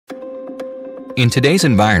In today's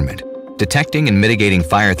environment, detecting and mitigating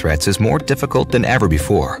fire threats is more difficult than ever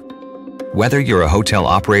before. Whether you're a hotel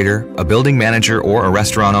operator, a building manager, or a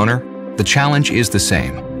restaurant owner, the challenge is the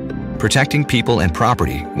same: protecting people and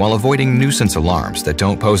property while avoiding nuisance alarms that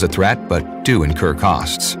don't pose a threat but do incur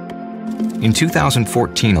costs. In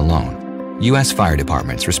 2014 alone, U.S. fire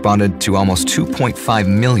departments responded to almost 2.5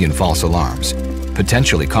 million false alarms,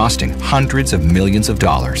 potentially costing hundreds of millions of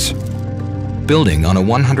dollars. Building on a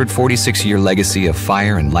 146-year legacy of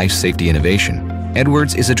fire and life safety innovation,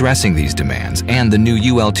 Edwards is addressing these demands and the new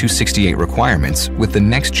UL 268 requirements with the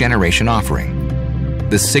next generation offering,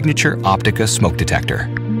 the Signature Optica Smoke Detector.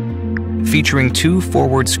 Featuring two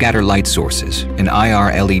forward scatter light sources, an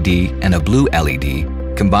IR LED and a blue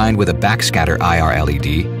LED, combined with a backscatter IR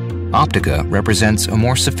LED, Optica represents a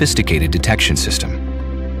more sophisticated detection system.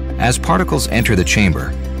 As particles enter the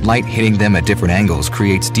chamber, light hitting them at different angles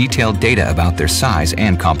creates detailed data about their size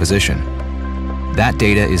and composition. That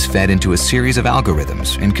data is fed into a series of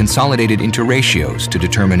algorithms and consolidated into ratios to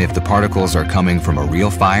determine if the particles are coming from a real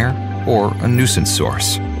fire or a nuisance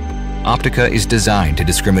source. Optica is designed to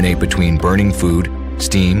discriminate between burning food,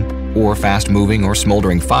 steam, or fast-moving or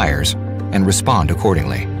smoldering fires and respond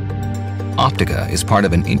accordingly. Optica is part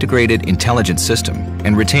of an integrated intelligence system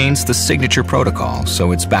and retains the Signature protocol,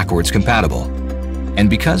 so it's backwards compatible. And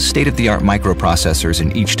because state-of-the-art microprocessors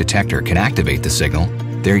in each detector can activate the signal,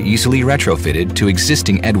 they're easily retrofitted to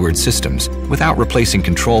existing Edwards systems without replacing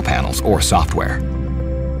control panels or software.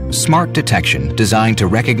 Smart detection designed to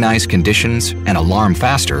recognize conditions and alarm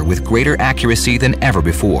faster with greater accuracy than ever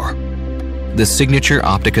before. The Signature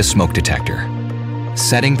Optica Smoke Detector,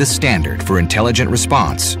 setting the standard for intelligent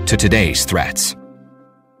response to today's threats.